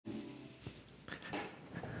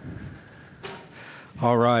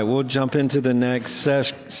All right, we'll jump into the next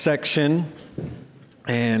section,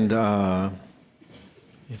 and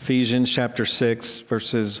Ephesians chapter 6,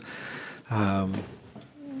 verses 1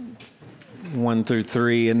 through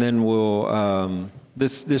 3, and then we'll,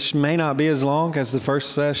 this may not be as long as the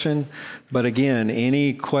first session, but again,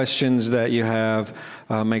 any questions that you have,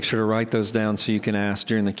 make sure to write those down so you can ask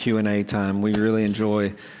during the Q&A time. We really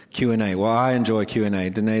enjoy Q&A. Well, I enjoy Q&A.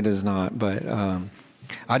 Danae does not, but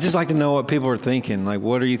I just like to know what people are thinking. Like,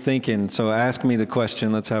 what are you thinking? So ask me the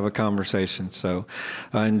question. Let's have a conversation. So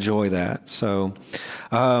I enjoy that. So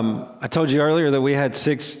I told you earlier that we have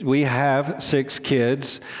six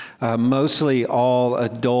kids, mostly all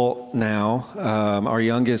adult now. Our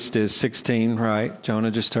youngest is 16, right?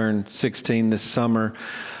 Jonah just turned 16 this summer.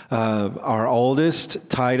 Our oldest,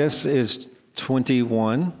 Titus, is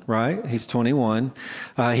 21, right? He's 21.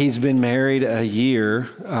 He's been married a year.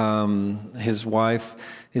 His wife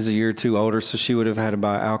is a year or two older, so she would have had to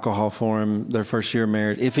buy alcohol for him their first year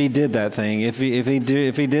married. If he did that thing, if he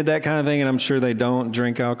did that kind of thing, and I'm sure they don't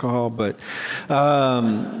drink alcohol, but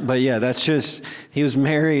yeah, that's just, he was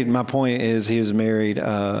married. My point is he was married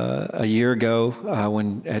a year ago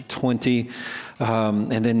when at 20,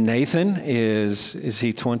 and then Nathan is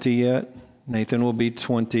he 20 yet? Nathan will be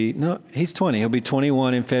 20. No, he's 20. He'll be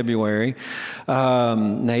 21 in February.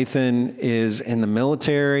 Nathan is in the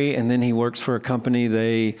military, and then he works for a company.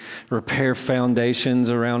 They repair foundations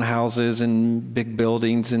around houses and big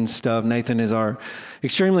buildings and stuff. Nathan is our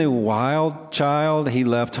extremely wild child. He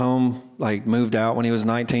left home, moved out when he was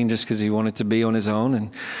 19 just because he wanted to be on his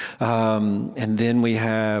own. And then we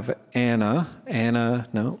have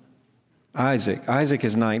Isaac. Isaac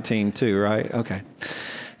is 19 too, right? Okay.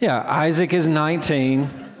 Yeah, Isaac is 19.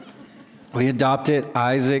 We adopted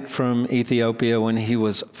Isaac from Ethiopia when he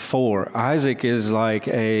was 4. Isaac is like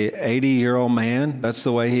a 80-year-old man. That's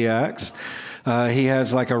the way he acts. He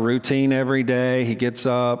has like a routine every day. He gets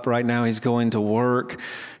up. Right now he's going to work.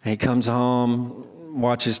 He comes home,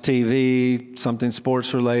 watches TV, something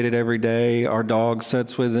sports related every day. Our dog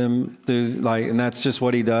sits with him and that's just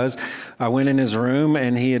what he does. I went in his room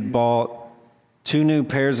and he had bought 2 new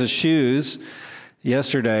pairs of shoes.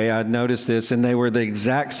 Yesterday, I'd noticed this, and they were the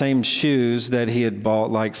exact same shoes that he had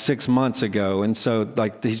bought 6 months ago. And so,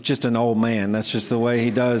 he's just an old man. That's just the way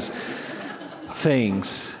he does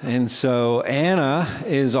things. And so, Anna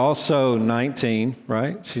is also 19,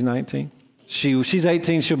 right? She's 19? She's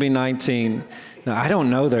 18, she'll be 19. Now, I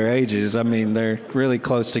don't know their ages. I mean, they're really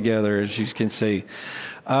close together, as you can see.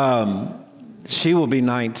 She will be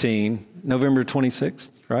 19, November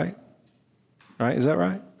 26th, right? Right? Is that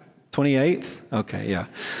right? 28th? Okay, yeah.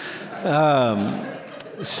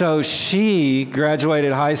 So she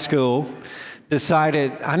graduated high school,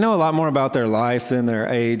 decided, I know a lot more about their life than their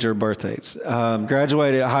age or birthdays.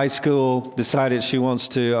 Graduated high school, decided she wants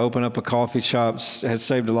to open up a coffee shop, has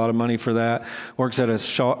saved a lot of money for that, works at a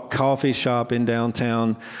coffee shop in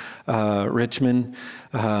downtown Richmond.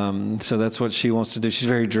 So that's what she wants to do. She's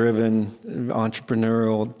very driven,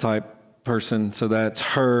 entrepreneurial type person, so that's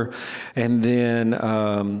her. And then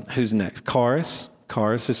who's next? Karis.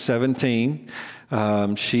 Karis is 17.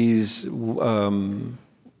 She's I don't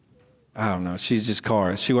know. She's just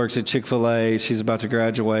Karis. She works at Chick-fil-A. She's about to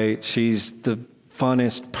graduate. She's the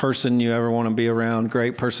funnest person you ever want to be around.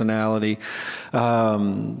 Great personality.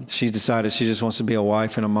 She decided she just wants to be a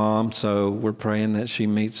wife and a mom, so we're praying that she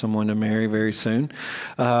meets someone to marry very soon.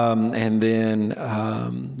 And then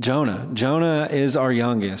Jonah. Jonah is our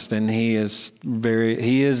youngest, and he is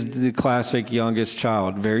the classic youngest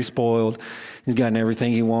child, very spoiled. He's gotten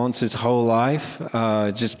everything he wants his whole life.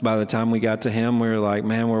 Just by the time we got to him, we were like,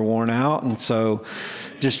 man, we're worn out. And so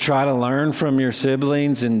just try to learn from your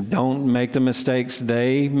siblings and don't make the mistakes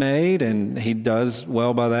they made. And he does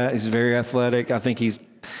well by that. He's very athletic. I think he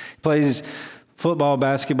plays football,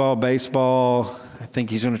 basketball, baseball. I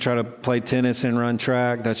think he's going to try to play tennis and run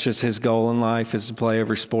track. That's just his goal in life, is to play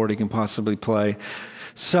every sport he can possibly play.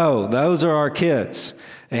 So those are our kids.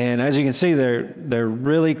 And as you can see, they're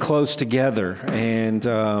really close together.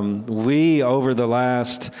 And we, over the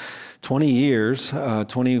last 20 years,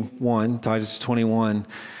 21, Titus is 21,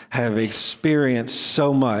 have experienced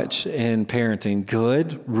so much in parenting.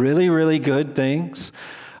 Good, really, really good things.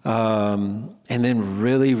 And then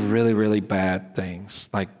really, really, really bad things,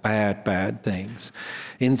 like bad things.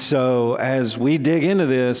 And so as we dig into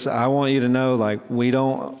this, I want you to know,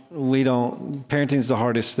 parenting's the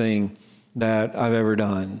hardest thing that I've ever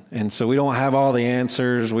done. And so we don't have all the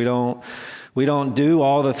answers. We don't do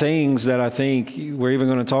all the things that I think we're even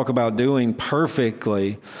going to talk about doing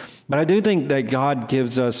perfectly. But I do think that God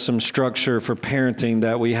gives us some structure for parenting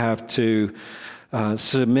that we have to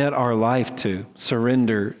submit our life to,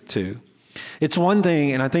 surrender to. It's one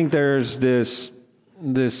thing, and I think there's this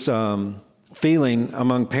feeling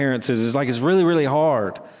among parents is like it's really, really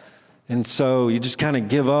hard. And so you just kind of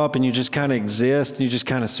give up and you just kind of exist and you just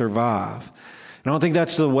kind of survive. And I don't think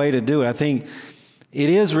that's the way to do it. I think it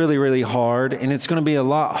is really, really hard, and it's going to be a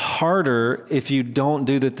lot harder if you don't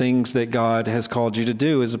do the things that God has called you to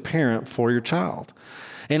do as a parent for your child.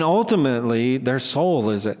 And ultimately, their soul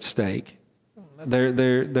is at stake.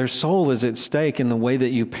 Their soul is at stake in the way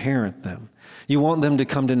that you parent them. You want them to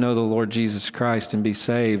come to know the Lord Jesus Christ and be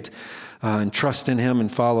saved and trust in Him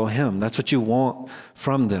and follow Him. That's what you want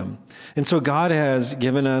from them. And so God has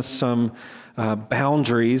given us some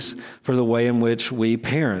boundaries for the way in which we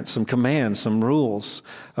parent, some commands, some rules.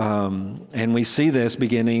 And we see this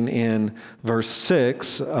beginning in verse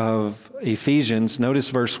 6 of Ephesians. Notice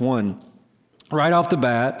verse 1. Right off the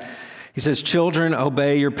bat, he says, "Children,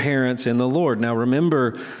 obey your parents in the Lord." Now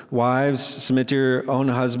remember, wives, submit to your own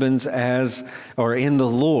husbands as, or in the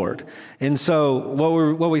Lord. And so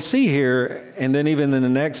what we see here, and then even in the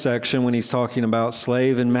next section when he's talking about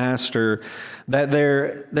slave and master, that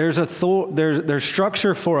there's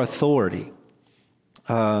structure for authority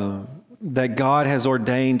that God has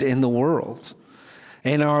ordained in the world,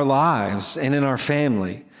 in our lives, and in our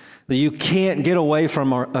family. That you can't get away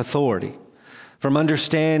from our authority, from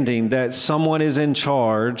understanding that someone is in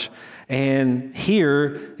charge, and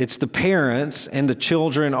here it's the parents, and the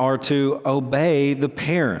children are to obey the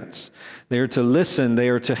parents. They are to listen, they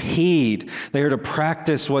are to heed, they are to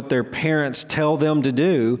practice what their parents tell them to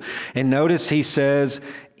do. And notice he says,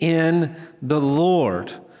 in the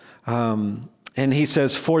Lord. And he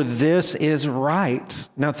says, for this is right.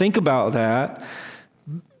 Now think about that.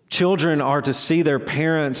 Children are to see their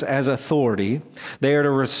parents as authority. They are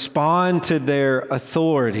to respond to their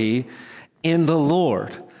authority in the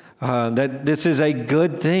Lord. That this is a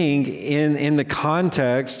good thing in the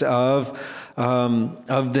context of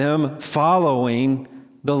them following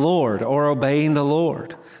the Lord or obeying the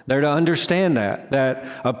Lord. They're to understand that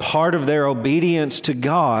a part of their obedience to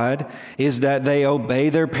God is that they obey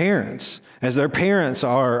their parents, as their parents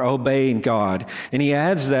are obeying God. And he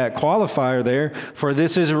adds that qualifier there, for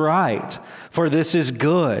this is right, for this is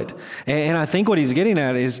good. And I think what he's getting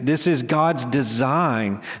at is this is God's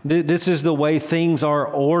design. This is the way things are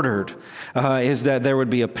ordered, is that there would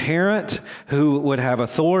be a parent who would have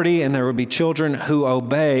authority and there would be children who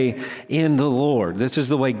obey in the Lord. This is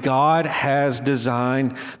the way God has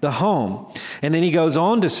designed the home. And then he goes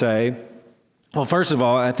on to say, well, first of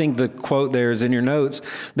all, I think the quote there is in your notes.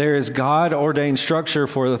 There is God-ordained structure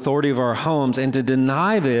for the authority of our homes, and to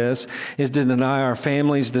deny this is to deny our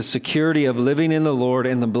families the security of living in the Lord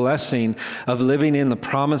and the blessing of living in the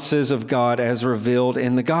promises of God as revealed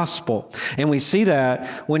in the gospel. And we see that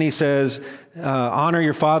when he says, honor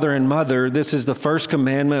your father and mother. This is the first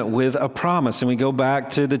commandment with a promise. And we go back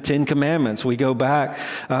to the 10 commandments. We go back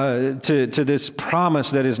to this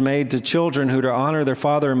promise that is made to children who to honor their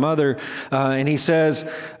father and mother. And he says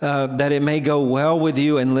that it may go well with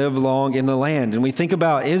you and live long in the land. And we think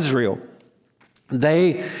about Israel.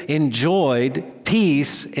 They enjoyed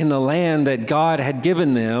peace in the land that God had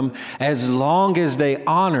given them as long as they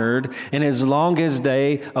honored and as long as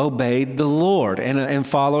they obeyed the Lord and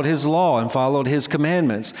followed His law and followed His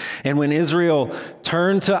commandments. And when Israel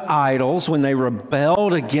turned to idols, when they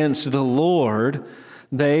rebelled against the Lord,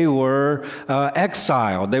 they were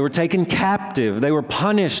exiled. They were taken captive. They were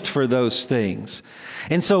punished for those things.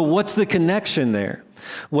 And so what's the connection there?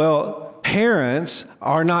 Well, parents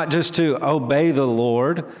are not just to obey the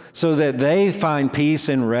Lord so that they find peace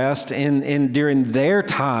and rest during their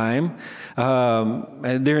time,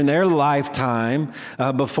 during their lifetime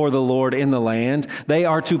before the Lord in the land. They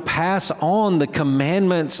are to pass on the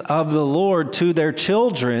commandments of the Lord to their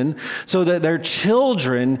children so that their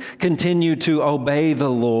children continue to obey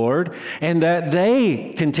the Lord and that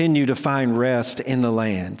they continue to find rest in the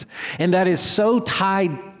land. And that is so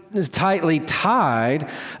tightly tied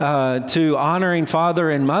to honoring father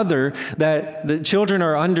and mother that the children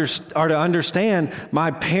are to understand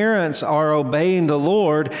my parents are obeying the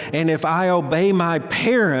Lord, and if I obey my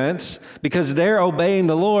parents because they're obeying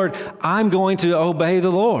the Lord, I'm going to obey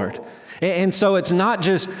the Lord. And so it's not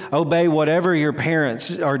just obey whatever your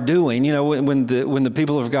parents are doing. You know, when the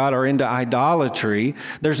people of God are into idolatry,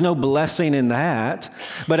 there's no blessing in that.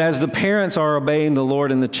 But as the parents are obeying the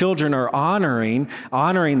Lord and the children are honoring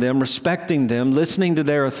them, respecting them, listening to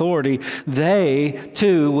their authority, they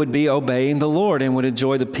too would be obeying the Lord and would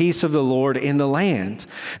enjoy the peace of the Lord in the land.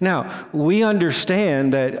 Now, we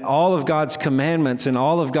understand that all of God's commandments and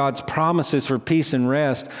all of God's promises for peace and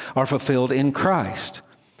rest are fulfilled in Christ.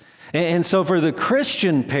 And so for the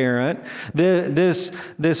Christian parent, this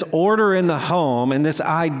order in the home and this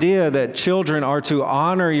idea that children are to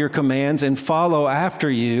honor your commands and follow after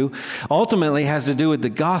you ultimately has to do with the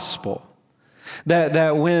gospel.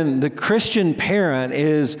 That when the Christian parent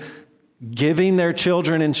is giving their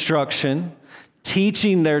children instruction,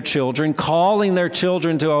 teaching their children, calling their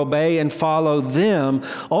children to obey and follow them,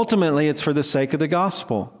 ultimately it's for the sake of the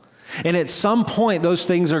gospel. And at some point, those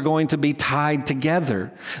things are going to be tied together,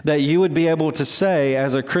 that you would be able to say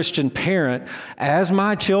as a Christian parent, as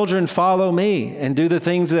my children follow me and do the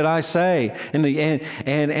things that I say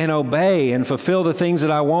and obey and fulfill the things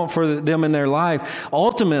that I want for them in their life,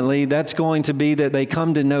 ultimately, that's going to be that they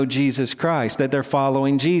come to know Jesus Christ, that they're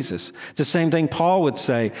following Jesus. It's the same thing Paul would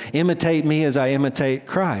say, imitate me as I imitate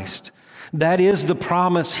Christ. That is the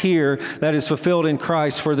promise here that is fulfilled in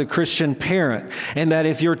Christ for the Christian parent. And that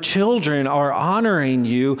if your children are honoring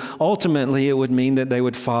you, ultimately it would mean that they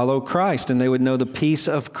would follow Christ and they would know the peace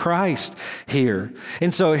of Christ here.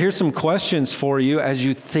 And so here's some questions for you as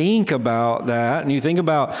you think about that and you think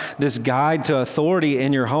about this guide to authority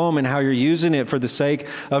in your home and how you're using it for the sake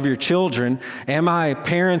of your children. Am I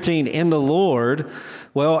parenting in the Lord?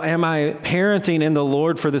 Well, am I parenting in the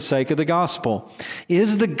Lord for the sake of the gospel?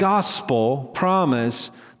 Is the gospel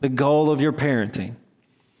promise the goal of your parenting?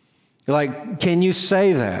 Like, can you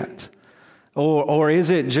say that? Or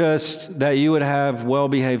is it just that you would have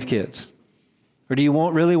well-behaved kids? Or do you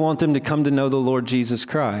really want them to come to know the Lord Jesus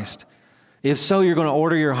Christ? If so, you're going to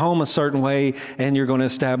order your home a certain way and you're going to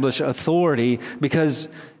establish authority because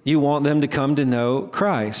you want them to come to know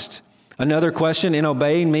Christ. Another question, in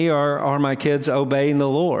obeying me, are my kids obeying the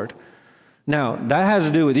Lord? Now, that has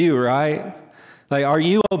to do with you, right? Like, are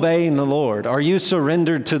you obeying the Lord? Are you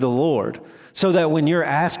surrendered to the Lord? So that when you're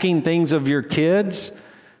asking things of your kids,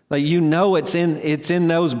 like you know it's in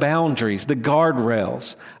those boundaries, the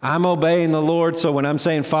guardrails. I'm obeying the Lord, so when I'm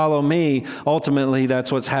saying follow me, ultimately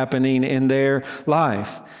that's what's happening in their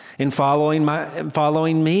life. In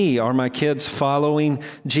following me, are my kids following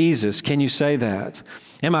Jesus? Can you say that?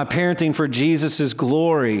 Am I parenting for Jesus'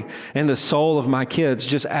 glory and the soul of my kids?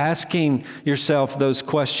 Just asking yourself those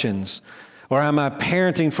questions. Or am I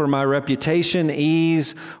parenting for my reputation,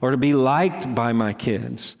 ease, or to be liked by my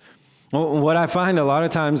kids? What I find a lot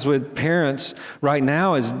of times with parents right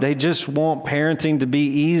now is they just want parenting to be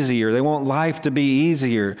easier. They want life to be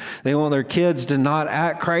easier. They want their kids to not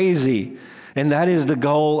act crazy. And that is the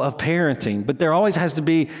goal of parenting. But there always has to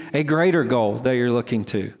be a greater goal that you're looking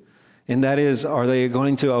to. And that is, are they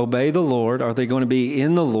going to obey the Lord? Are they going to be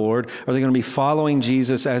in the Lord? Are they going to be following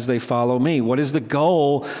Jesus as they follow me? What is the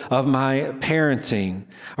goal of my parenting?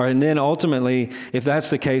 And then ultimately, if that's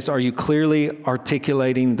the case, are you clearly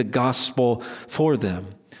articulating the gospel for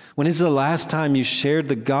them? When is the last time you shared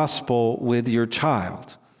the gospel with your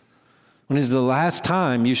child? When is the last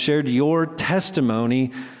time you shared your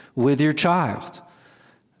testimony with your child?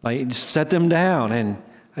 Like, just set them down and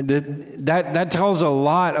that tells a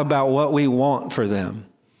lot about what we want for them,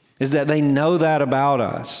 is that they know that about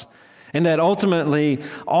us. And that ultimately,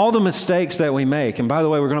 all the mistakes that we make, and by the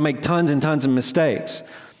way, we're going to make tons and tons of mistakes.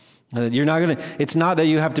 It's not that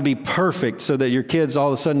you have to be perfect so that your kids all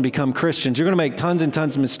of a sudden become Christians. You're going to make tons and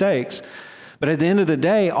tons of mistakes. But at the end of the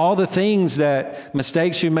day, all the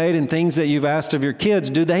mistakes you made and things that you've asked of your kids,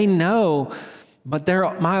 do they know? But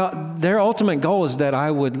their ultimate goal is that I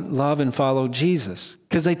would love and follow Jesus,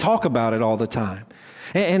 because they talk about it all the time.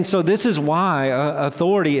 And so this is why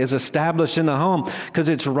authority is established in the home, because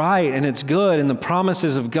it's right and it's good and the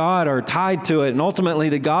promises of God are tied to it. And ultimately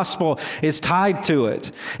the gospel is tied to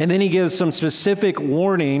it. And then he gives some specific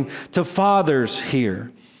warning to fathers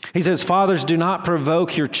here. He says, fathers, do not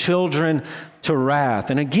provoke your children to wrath.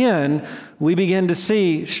 And again, we begin to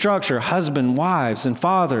see structure, husband, wives, and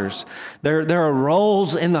fathers. There are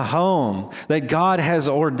roles in the home that God has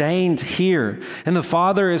ordained here. And the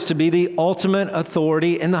father is to be the ultimate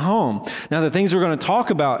authority in the home. Now, the things we're going to talk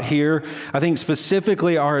about here, I think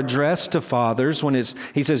specifically are addressed to fathers when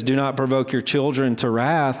he says, do not provoke your children to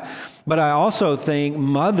wrath. But I also think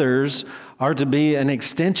mothers are to be an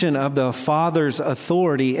extension of the father's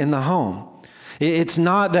authority in the home. It's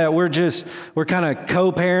not that we're kind of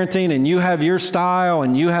co-parenting and you have your style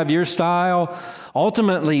and you have your style.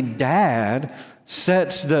 Ultimately, dad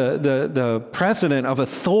sets the precedent of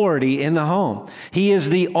authority in the home. He is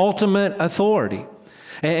the ultimate authority.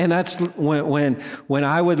 And that's when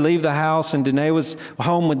I would leave the house and Danae was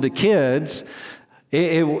home with the kids,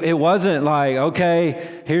 it wasn't like,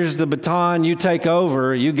 okay, here's the baton, you take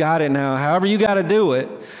over, you got it now, however you got to do it.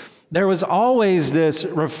 There was always this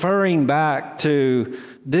referring back to,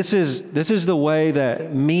 this is the way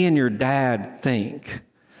that me and your dad think.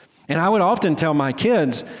 And I would often tell my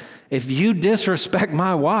kids, if you disrespect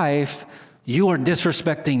my wife, you are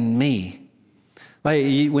disrespecting me.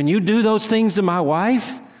 Like when you do those things to my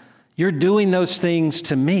wife, you're doing those things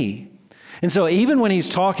to me. And so even when he's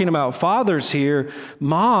talking about fathers here,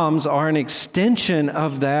 moms are an extension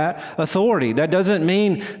of that authority. That doesn't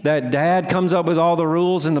mean that dad comes up with all the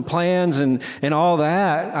rules and the plans and all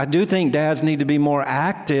that. I do think dads need to be more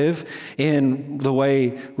active in the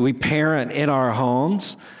way we parent in our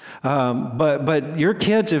homes. But your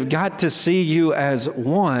kids have got to see you as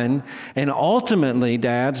one, and ultimately,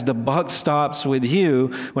 dads, the buck stops with you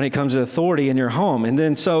when it comes to authority in your home. And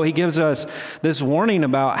then so he gives us this warning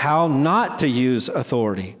about how not to use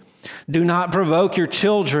authority. Do not provoke your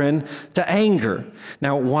children to anger.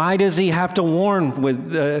 Now, why does he have to warn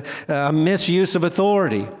with a misuse of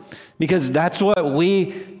authority? Because that's what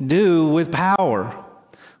we do with power.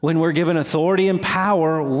 When we're given authority and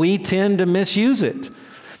power, we tend to misuse it.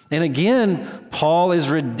 And again, Paul is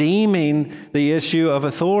redeeming the issue of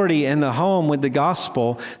authority in the home with the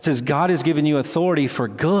gospel. It says God has given you authority for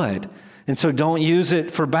good. And so don't use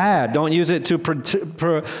it for bad. Don't use it to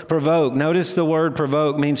provoke. Notice the word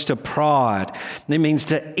provoke means to prod. It means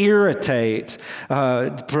to irritate,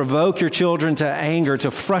 provoke your children to anger,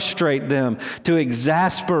 to frustrate them, to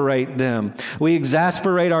exasperate them. We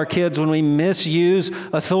exasperate our kids when we misuse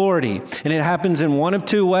authority. And it happens in one of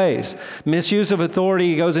two ways. Misuse of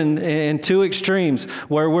authority goes in two extremes,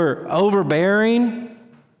 where we're overbearing,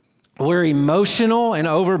 we're emotional and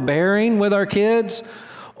overbearing with our kids,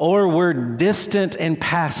 or we're distant and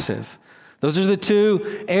passive. Those are the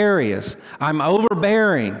two areas. I'm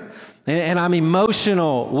overbearing and I'm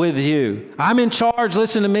emotional with you. I'm in charge,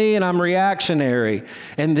 listen to me, and I'm reactionary.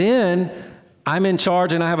 And then I'm in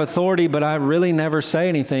charge and I have authority, but I really never say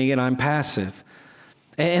anything and I'm passive.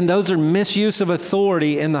 And those are misuse of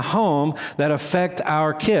authority in the home that affect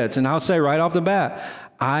our kids. And I'll say right off the bat,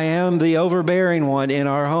 I am the overbearing one in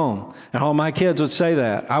our home. And all my kids would say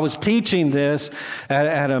that. I was teaching this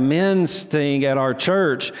at a men's thing at our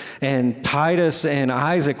church, and Titus and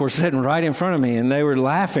Isaac were sitting right in front of me, and they were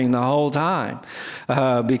laughing the whole time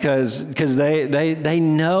because they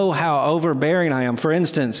know how overbearing I am. For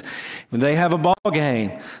instance, they have a ball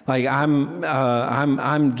game. Like I'm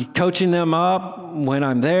coaching them up when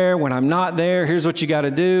I'm there, when I'm not there. Here's what you got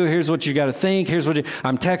to do. Here's what you got to think.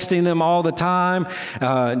 I'm texting them all the time.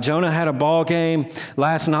 Jonah had a ball game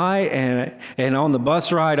last night, and on the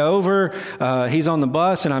bus ride over, he's on the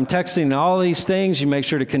bus, and I'm texting all these things. You make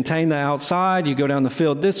sure to contain the outside. You go down the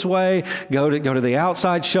field this way. Go to the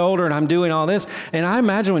outside shoulder, and I'm doing all this. And I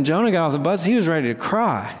imagine when Jonah got off the bus, he was ready to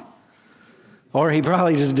cry. Or he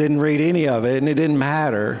probably just didn't read any of it, and it didn't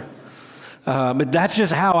matter. But that's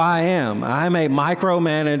just how I am. I'm a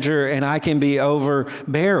micromanager, and I can be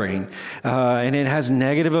overbearing, and it has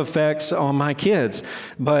negative effects on my kids.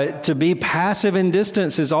 But to be passive and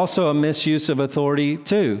distant is also a misuse of authority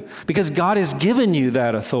too, because God has given you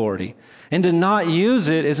that authority, and to not use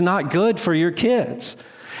it is not good for your kids.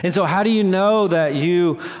 And so how do you know that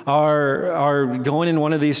you are going in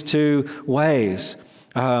one of these two ways?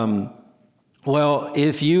 Well,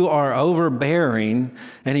 if you are overbearing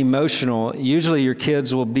and emotional, usually your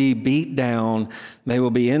kids will be beat down, they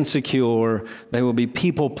will be insecure, they will be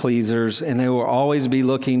people pleasers, and they will always be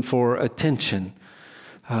looking for attention.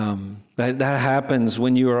 That happens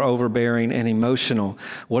when you are overbearing and emotional.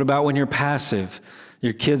 What about when you're passive?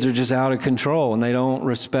 Your kids are just out of control and they don't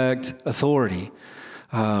respect authority.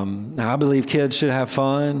 Now, I believe kids should have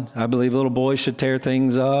fun. I believe little boys should tear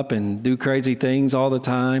things up and do crazy things all the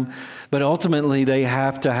time. But ultimately, they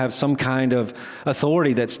have to have some kind of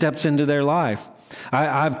authority that steps into their life.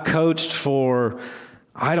 I've coached for,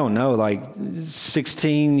 I don't know, like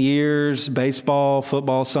 16 years, baseball,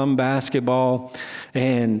 football, some basketball.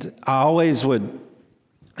 And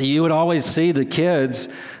you would always see the kids,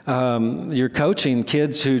 you're coaching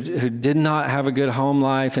kids who did not have a good home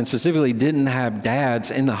life and specifically didn't have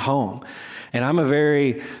dads in the home. And I'm a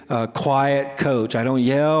very quiet coach. I don't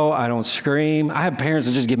yell. I don't scream. I have parents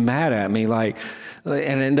that just get mad at me,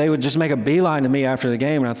 and they would just make a beeline to me after the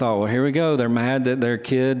game. And I thought, well, here we go. They're mad that their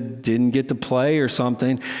kid didn't get to play or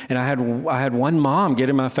something. And I had one mom get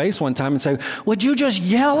in my face one time and say, "Would you just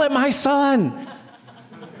yell at my son?"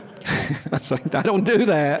 I was like, I don't do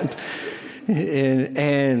that.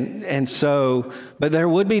 And so, but there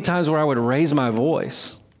would be times where I would raise my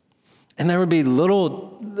voice, and there would be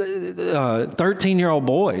little 13-year-old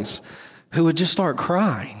boys who would just start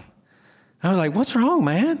crying. And I was like, "What's wrong,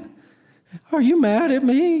 man? Are you mad at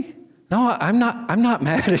me?" No, I'm not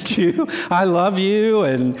mad at you. I love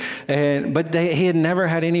you. But he had never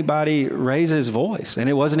had anybody raise his voice. And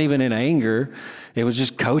it wasn't even in anger. It was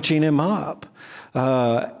just coaching him up.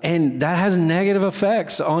 And that has negative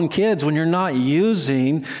effects on kids when you're not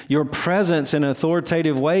using your presence in an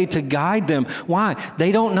authoritative way to guide them. Why?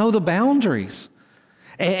 They don't know the boundaries.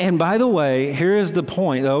 And by the way, here is the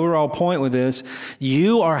point, the overall point with this.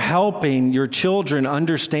 You are helping your children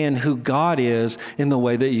understand who God is in the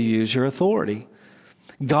way that you use your authority.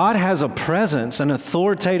 God has a presence, an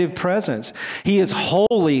authoritative presence. He is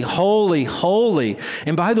holy, holy, holy.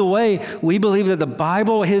 And by the way, we believe that the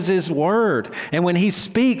Bible is His Word. And when He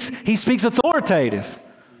speaks authoritative.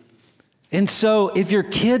 And so if your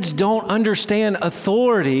kids don't understand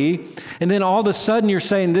authority, and then all of a sudden you're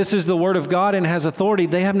saying this is the Word of God and has authority,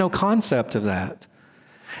 they have no concept of that.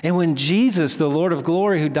 And when Jesus, the Lord of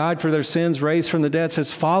glory, who died for their sins, raised from the dead, says,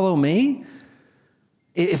 follow me,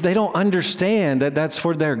 if they don't understand that that's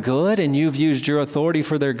for their good and you've used your authority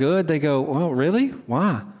for their good, they go, well, really?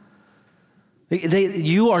 Why?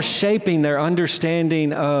 You are shaping their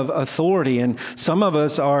understanding of authority. And some of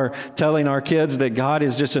us are telling our kids that God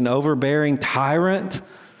is just an overbearing tyrant.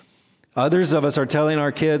 Others of us are telling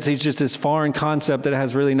our kids He's just this foreign concept that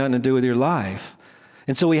has really nothing to do with your life.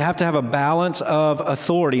 And so we have to have a balance of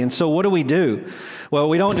authority. And so what do? Well,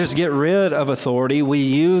 we don't just get rid of authority. We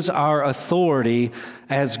use our authority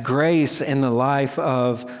as grace in the life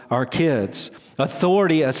of our kids.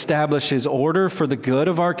 Authority establishes order for the good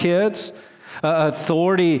of our kids.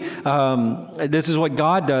 Authority, this is what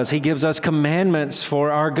God does. He gives us commandments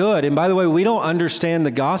for our good. And by the way, we don't understand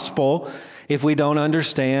the gospel if we don't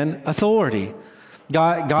understand authority.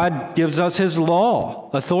 God gives us His law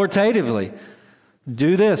authoritatively.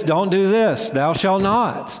 Do this, don't do this, thou shalt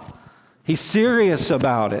not. He's serious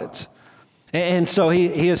about it. And so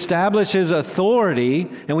he establishes authority,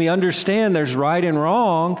 and we understand there's right and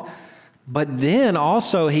wrong, but then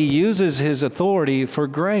also He uses His authority for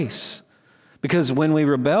grace. Because when we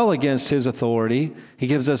rebel against His authority, He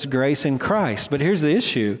gives us grace in Christ. But here's the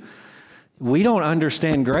issue. We don't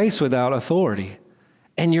understand grace without authority.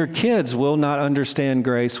 And your kids will not understand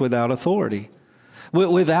grace without authority.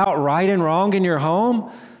 Without right and wrong in your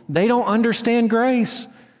home, they don't understand grace.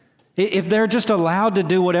 If they're just allowed to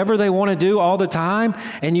do whatever they want to do all the time,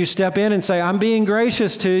 and you step in and say, I'm being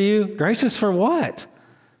gracious to you, gracious for what?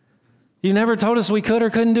 You never told us we could or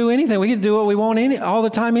couldn't do anything. We could do what we want all the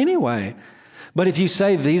time anyway. But if you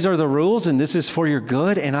say, these are the rules and this is for your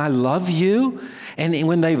good and I love you, and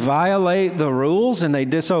when they violate the rules and they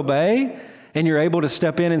disobey, and you're able to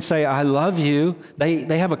step in and say, I love you,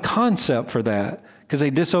 they have a concept for that because they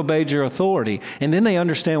disobeyed your authority. And then they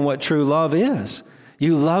understand what true love is.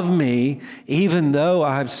 You love me even though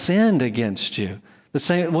I've sinned against you. The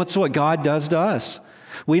same, what's what God does to us.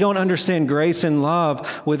 We don't understand grace and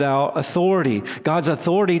love without authority. God's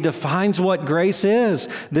authority defines what grace is.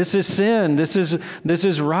 This is sin. This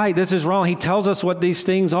is right. This is wrong. He tells us what these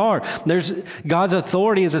things are. God's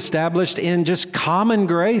authority is established in just common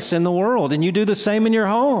grace in the world, and you do the same in your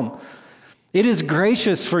home. It is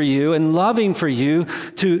gracious for you and loving for you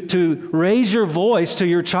to raise your voice to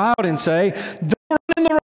your child and say, don't run in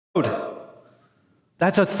the road.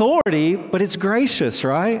 That's authority, but it's gracious,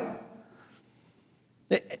 right?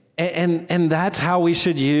 And that's how we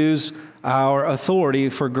should use our authority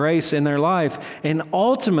for grace in their life. And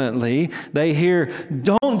ultimately, they hear,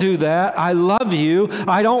 don't do that. I love you.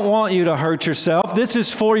 I don't want you to hurt yourself. This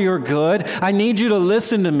is for your good. I need you to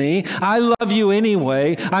listen to me. I love you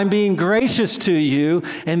anyway. I'm being gracious to you.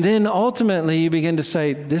 And then ultimately, you begin to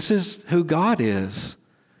say, this is who God is.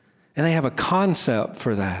 And they have a concept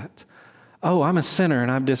for that. Oh, I'm a sinner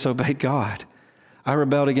and I've disobeyed God. I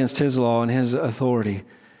rebelled against His law and His authority.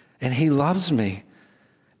 And He loves me.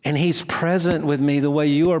 And He's present with me the way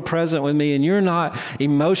you are present with me. And you're not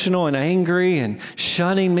emotional and angry and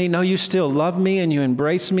shunning me. No, you still love me and you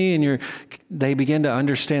embrace me. And they begin to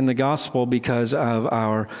understand the gospel because of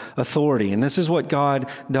our authority. And this is what God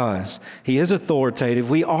does. He is authoritative.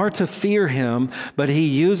 We are to fear Him, but He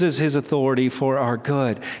uses His authority for our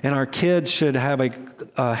good. And our kids should have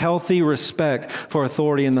a healthy respect for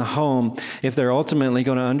authority in the home if they're ultimately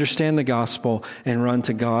going to understand the gospel and run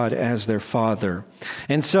to God as their Father.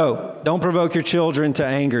 And so, don't provoke your children to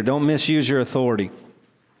anger. Don't misuse your authority.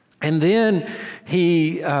 And then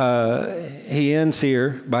he ends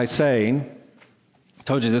here by saying, I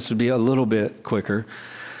told you this would be a little bit quicker,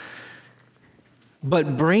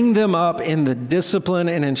 but bring them up in the discipline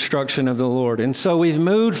and instruction of the Lord. And so we've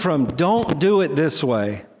moved from don't do it this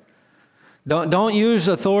way. Don't use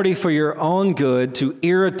authority for your own good to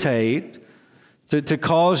irritate, to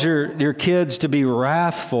cause your kids to be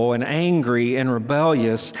wrathful and angry and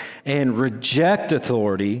rebellious and reject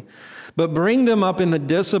authority, but bring them up in the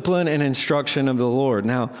discipline and instruction of the Lord.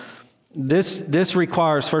 Now, this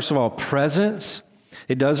requires, first of all, presence.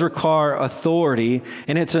 It does require authority,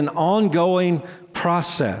 and it's an ongoing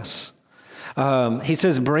process. He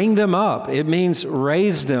says, bring them up. It means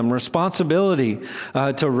raise them, responsibility,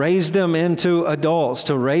 to raise them into adults,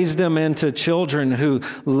 to raise them into children who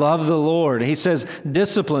love the Lord. He says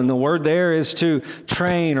discipline. The word there is to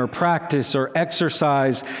train or practice or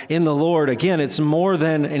exercise in the Lord. Again, it's more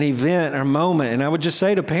than an event or moment. And I would just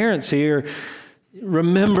say to parents here,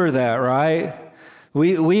 remember that, right?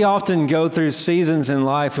 We often go through seasons in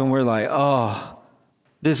life and we're like, oh,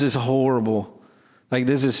 this is horrible. Like,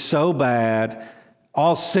 this is so bad.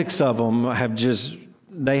 All 6 of them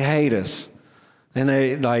they hate us. And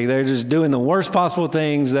they're just doing the worst possible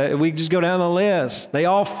things that we just go down the list. They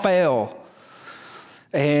all fail.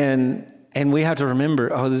 And we have to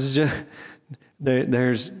remember, this is just,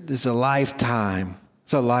 it's a lifetime.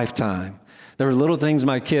 It's a lifetime. There were little things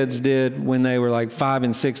my kids did when they were like 5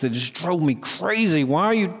 and 6 that just drove me crazy. Why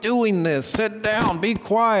are you doing this? Sit down, be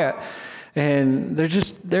quiet. And they're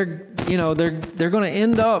going to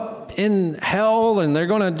end up in hell, and they're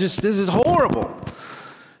going to this is horrible.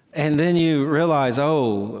 And then you realize,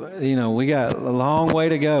 we got a long way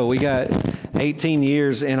to go. We got 18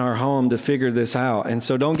 years in our home to figure this out. And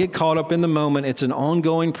so don't get caught up in the moment. It's an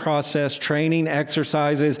ongoing process, training,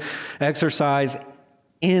 exercise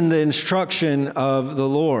in the instruction of the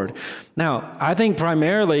Lord. Now, I think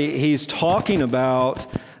primarily he's talking about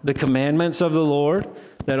the commandments of the Lord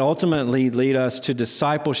that ultimately lead us to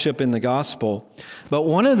discipleship in the gospel. But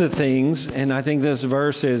one of the things, and I think this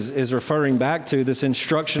verse is referring back to, this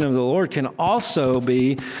instruction of the Lord can also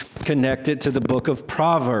be connected to the book of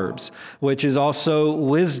Proverbs, which is also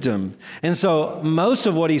wisdom. And so most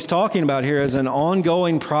of what he's talking about here is an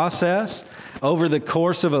ongoing process over the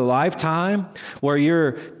course of a lifetime where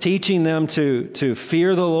you're teaching them to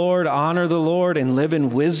fear the Lord, honor the Lord, and live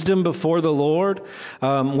in wisdom before the Lord.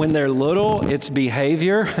 When they're little, it's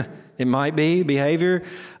behavior. It might be behavior.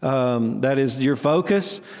 That is your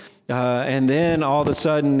focus. And then all of a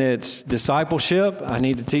sudden it's discipleship. I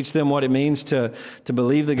need to teach them what it means to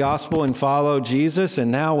believe the gospel and follow Jesus.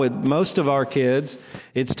 And now with most of our kids,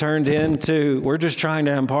 it's turned into, we're just trying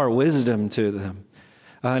to impart wisdom to them.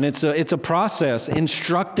 And it's a process,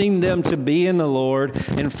 instructing them to be in the Lord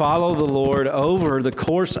and follow the Lord over the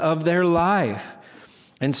course of their life.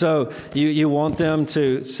 And so you want them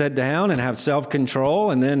to sit down and have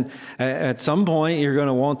self-control, and then at some point you're going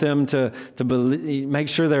to want them to believe, make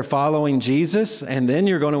sure they're following Jesus, and then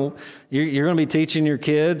you're going to be teaching your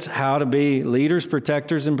kids how to be leaders,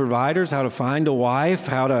 protectors, and providers, how to find a wife,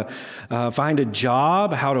 how to find a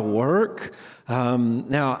job, how to work.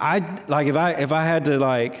 Now,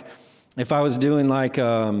 if I was doing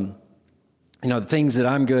things that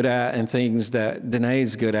I'm good at and things that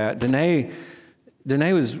Danae's good at, Danae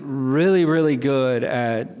was really, really good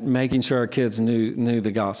at making sure our kids knew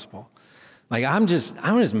the gospel. Like, I'm just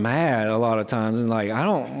mad a lot of times, and like, I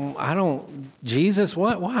don't, Jesus,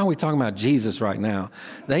 what? Why are we talking about Jesus right now?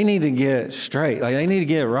 They need to get straight. Like, they need to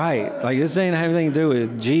get right. Like, this ain't have anything to do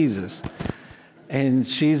with Jesus. And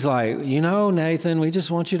she's like, Nathan, we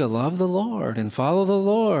just want you to love the Lord and follow the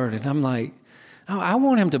Lord. And I'm like, oh, I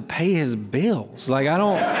want him to pay his bills. Like, I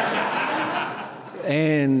don't.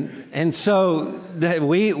 And so that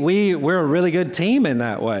we're a really good team in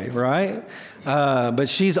that way, right? But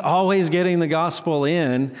she's always getting the gospel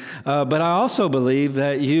in. But I also believe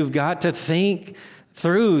that you've got to think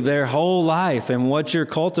through their whole life and what you're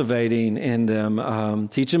cultivating in them.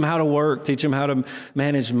 Teach them how to work, teach them how to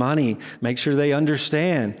manage money, make sure they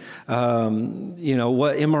understand,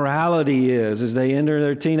 what immorality is as they enter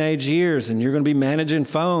their teenage years, and you're going to be managing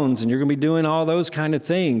phones and you're going to be doing all those kind of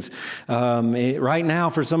things. Right now,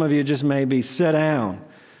 for some of you, it just maybe sit down.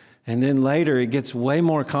 And then later, it gets way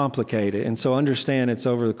more complicated. And so understand it's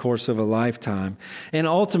over the course of a lifetime. And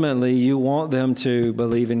ultimately, you want them to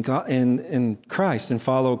believe in God, in Christ and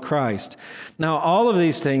follow Christ. Now, all of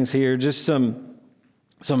these things here, just some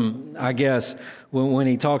I guess, when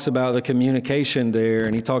he talks about the communication there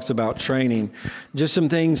and he talks about training, just some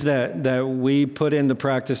things that we put into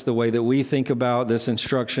practice the way that we think about this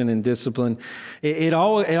instruction and discipline. It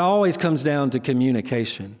always comes down to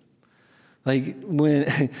communication. Like when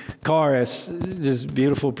Karis, just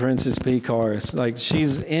beautiful Princess P. Karis, like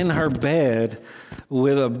she's in her bed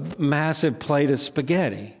with a massive plate of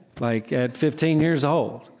spaghetti, like at 15 years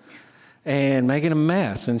old. and making a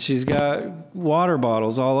mess, and she's got water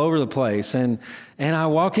bottles all over the place. And I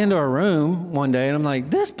walk into her room one day, and I'm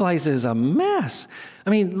like, this place is a mess.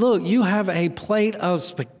 I mean, look, you have a plate of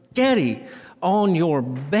spaghetti on your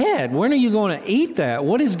bed. When are you going to eat that?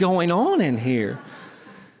 What is going on in here?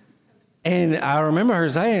 And I remember her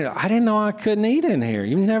saying, I didn't know I couldn't eat in here.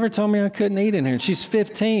 You never told me I couldn't eat in here. And she's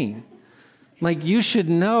 15. Like, you should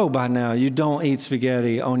know by now you don't eat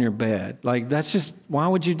spaghetti on your bed. Like, that's just, why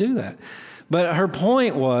would you do that? But her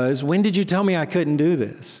point was, when did you tell me I couldn't do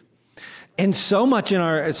this? And so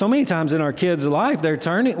many times in our kids' life,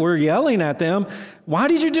 we're yelling at them, why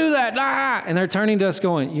did you do that? Ah! And they're turning to us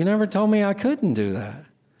going, you never told me I couldn't do that.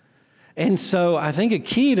 And so I think a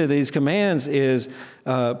key to these commands is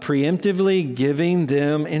preemptively giving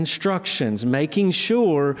them instructions, making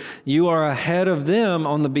sure you are ahead of them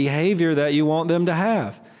on the behavior that you want them to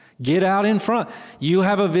have. Get out in front. You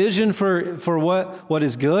have a vision for what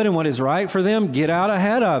is good and what is right for them. Get out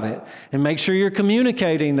ahead of it and make sure you're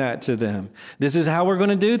communicating that to them. This is how we're going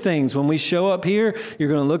to do things. When we show up here, you're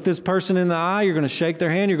going to look this person in the eye. You're going to shake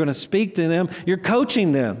their hand. You're going to speak to them. You're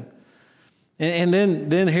coaching them. And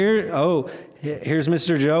then here's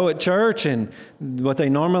Mr. Joe at church, and what they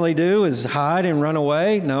normally do is hide and run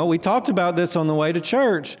away. No, we talked about this on the way to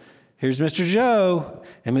church. Here's Mr. Joe,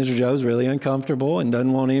 and Mr. Joe's really uncomfortable and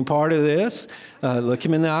doesn't want any part of this. Look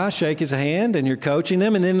him in the eye, shake his hand, and you're coaching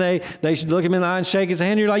them, and then they should look him in the eye and shake his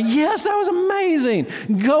hand. You're like, yes, that was amazing.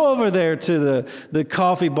 Go over there to the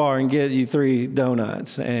coffee bar and get you 3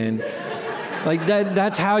 donuts. And like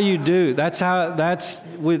that's how you do. That's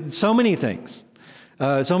with so many things.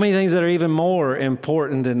 So many things that are even more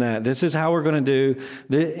important than that. This is how we're going to do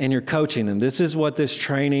this, and you're coaching them. This is what this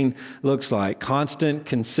training looks like. Constant,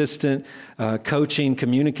 consistent coaching,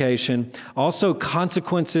 communication. Also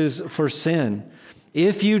consequences for sin.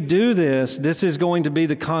 If you do this, this is going to be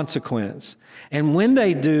the consequence. And when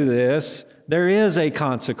they do this, there is a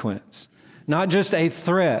consequence, not just a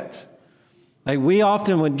threat. Like, we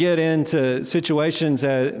often would get into situations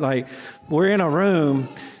that, like, we're in a room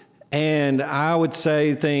and I would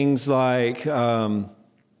say things like,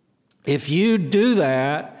 if you do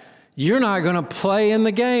that, you're not going to play in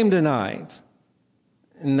the game tonight.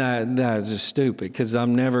 And that is just stupid, because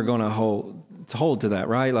I'm never going to hold to that,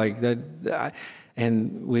 right? Like that.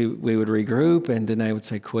 And we would regroup, and Danae would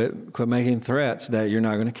say, quit making threats that you're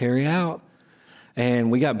not going to carry out.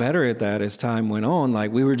 And we got better at that as time went on.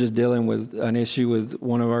 Like, we were just dealing with an issue with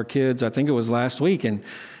one of our kids, I think it was last week, and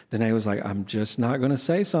Danae was like, I'm just not going to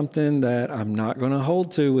say something that I'm not going to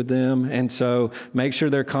hold to with them. And so make sure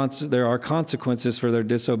there are consequences for their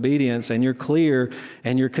disobedience, and you're clear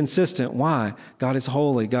and you're consistent. Why? God is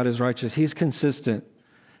holy. God is righteous. He's consistent.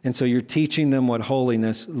 And so you're teaching them what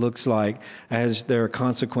holiness looks like as there are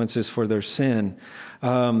consequences for their sin.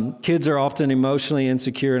 Kids are often emotionally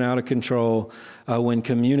insecure and out of control when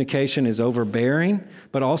communication is overbearing,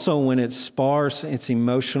 but also when it's sparse, it's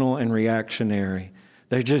emotional and reactionary.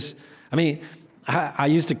 They're just, I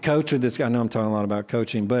used to coach with this guy. I know I'm talking a lot about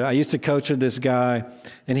coaching, but I used to coach with this guy,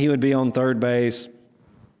 and he would be on third base,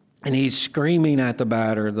 and he's screaming at the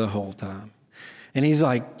batter the whole time. And he's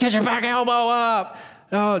like, get your back elbow up.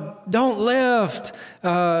 Don't lift.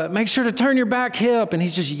 Make sure to turn your back hip. And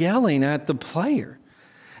he's just yelling at the player.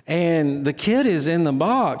 And the kid is in the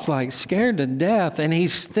box, like, scared to death. And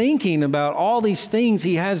he's thinking about all these things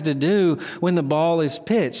he has to do when the ball is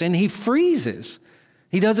pitched. And he freezes.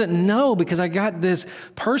 He doesn't know, because I got this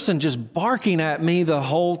person just barking at me the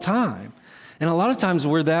whole time. And a lot of times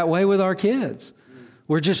we're that way with our kids.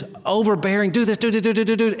 We're just overbearing, do this,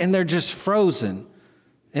 do, and they're just frozen.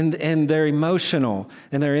 And they're emotional,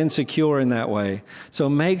 and they're insecure in that way. So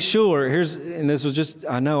make sure, and this was just,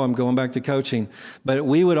 I know I'm going back to coaching, but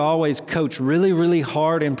we would always coach really, really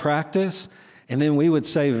hard in practice, and then we would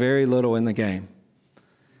say very little in the game.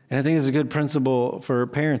 And I think it's a good principle for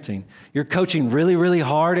parenting. You're coaching really, really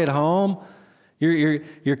hard at home.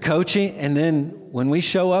 You're coaching, and then when we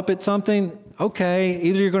show up at something, okay,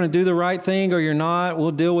 either you're going to do the right thing or you're not.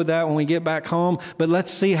 We'll deal with that when we get back home, but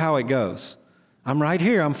let's see how it goes. I'm right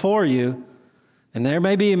here. I'm for you. And there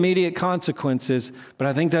may be immediate consequences, but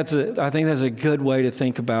I think that's a good way to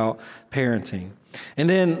think about parenting. And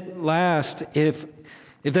then last, if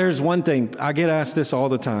there's one thing, I get asked this all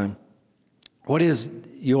the time. What is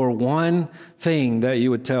your one thing that you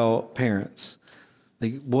would tell parents?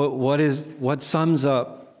 Like, what sums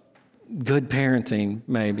up good parenting,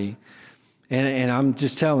 maybe? And I'm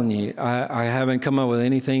just telling you, I haven't come up with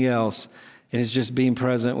anything else. And it's just being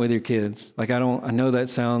present with your kids. Like, I know that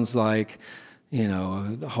sounds like,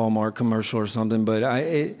 a Hallmark commercial or something, but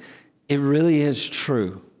it really is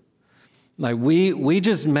true. Like we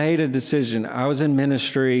just made a decision. I was in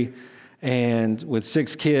ministry, and with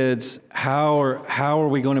 6 kids, how are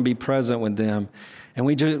we going to be present with them? And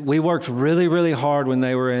we worked really, really hard when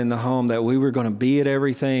they were in the home that we were going to be at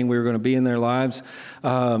everything. We were going to be in their lives. We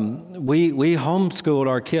homeschooled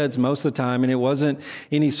our kids most of the time, and it wasn't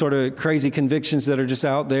any sort of crazy convictions that are just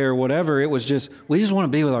out there or whatever. It was just, we just want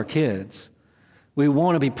to be with our kids. We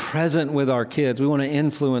want to be present with our kids. We want to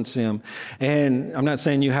influence them. And I'm not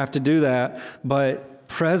saying you have to do that, but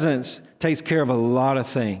presence takes care of a lot of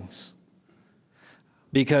things.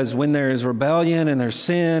 Because when there is rebellion and there's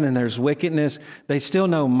sin and there's wickedness, they still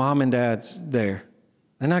know mom and dad's there.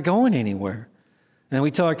 They're not going anywhere. And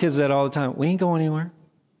we tell our kids that all the time. We ain't going anywhere.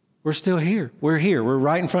 We're still here. We're here. We're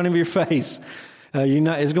right in front of your face.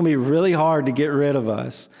 It's going to be really hard to get rid of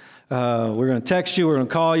us. We're going to text you. We're going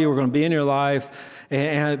to call you. We're going to be in your life.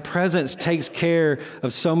 And presence takes care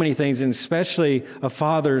of so many things, and especially a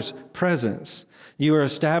father's presence. You are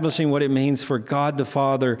establishing what it means for God the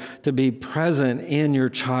Father to be present in your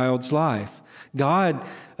child's life. God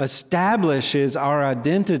establishes our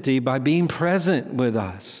identity by being present with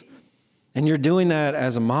us. And you're doing that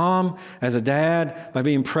as a mom, as a dad, by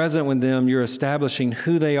being present with them. You're establishing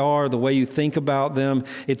who they are, the way you think about them.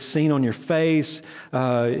 It's seen on your face.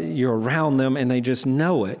 You're around them, and they just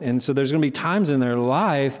know it. And so there's going to be times in their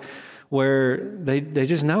life where they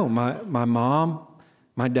just know my mom,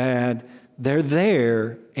 my dad, they're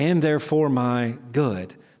there, and they're for my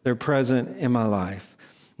good. They're present in my life.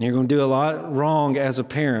 And you're going to do a lot wrong as a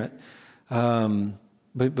parent.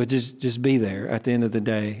 But just be there at the end of the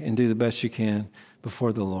day and do the best you can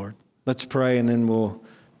before the Lord. Let's pray, and then we'll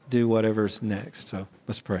do whatever's next. So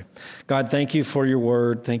let's pray. God, thank you for your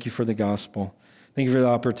word. Thank you for the gospel. Thank you for the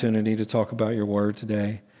opportunity to talk about your word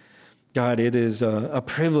today. God, it is a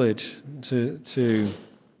privilege to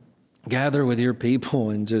gather with your people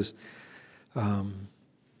and just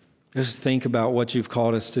think about what you've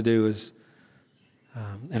called us to do as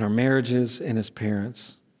in our marriages and as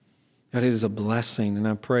parents. God, it is a blessing, and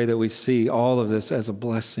I pray that we see all of this as a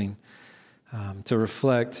blessing to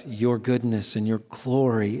reflect your goodness and your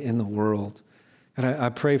glory in the world. God, I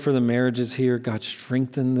pray for the marriages here. God,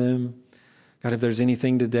 strengthen them. God, if there's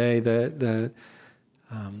anything today that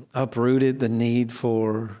uprooted the need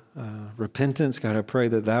for repentance, God, I pray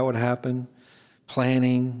that would happen.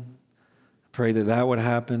 Planning, I pray that would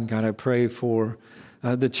happen. God, I pray for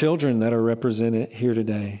the children that are represented here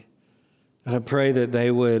today. And I pray that they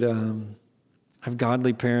would have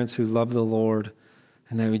godly parents who love the Lord,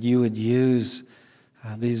 and that you would use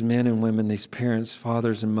these men and women, these parents,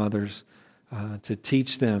 fathers and mothers, to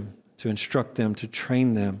teach them, to instruct them, to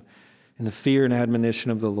train them in the fear and admonition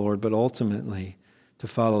of the Lord, but ultimately to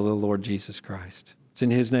follow the Lord Jesus Christ. It's in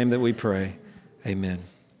his name that we pray. Amen.